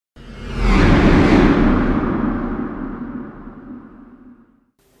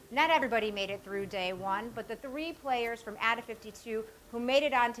Not everybody made it through day one, but the 3 players from Adda52 who made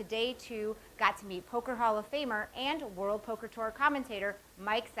it on to day 2 got to meet Poker Hall of Famer and World Poker Tour commentator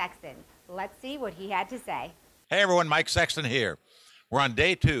Mike Sexton. Let's see what he had to say. Hey everyone, Mike Sexton here. We're on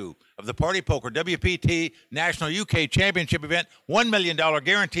day 2 of the Party Poker WPT National UK Championship event. $1 million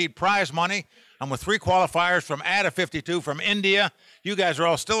guaranteed prize money. I'm with 3 qualifiers from Adda52 from India. You guys are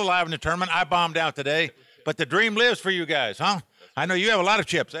all still alive in the tournament. I bombed out today, but the dream lives for you guys, huh? I know you have a lot of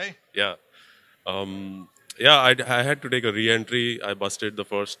chips, eh? Yeah. I had to take a re-entry. I busted the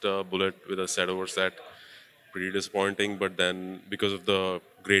first bullet with a set over set. Pretty disappointing, but then because of the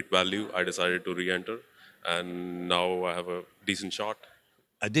great value, I decided to re-enter. And now I have a decent shot.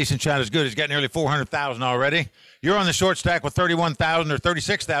 A decent shot is good. He's got nearly 400,000 already. You're on the short stack with 31,000 or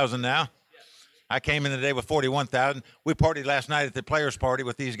 36,000 now. I came in today with 41,000. We partied last night at the players' party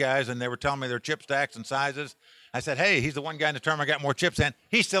with these guys, and they were telling me their chip stacks and sizes. I said, hey, he's the one guy in the tournament I got more chips in.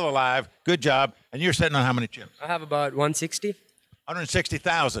 He's still alive. Good job. And you're sitting on how many chips? I have about 160.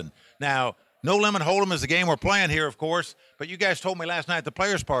 160,000. Now, no limit hold'em is the game we're playing here, of course. But you guys told me last night at the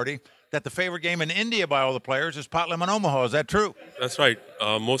players' party that the favorite game in India by all the players is Pot Limit Omaha. Is that true? That's right.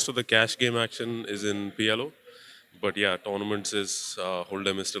 Most of the cash game action is in PLO. But yeah, tournaments is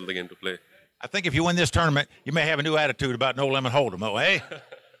hold'em is still the game to play. I think if you win this tournament, you may have a new attitude about no limit hold'em, oh, eh?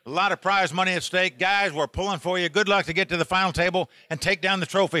 A lot of prize money at stake. Guys, we're pulling for you. Good luck to get to the final table and take down the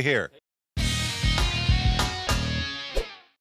trophy here.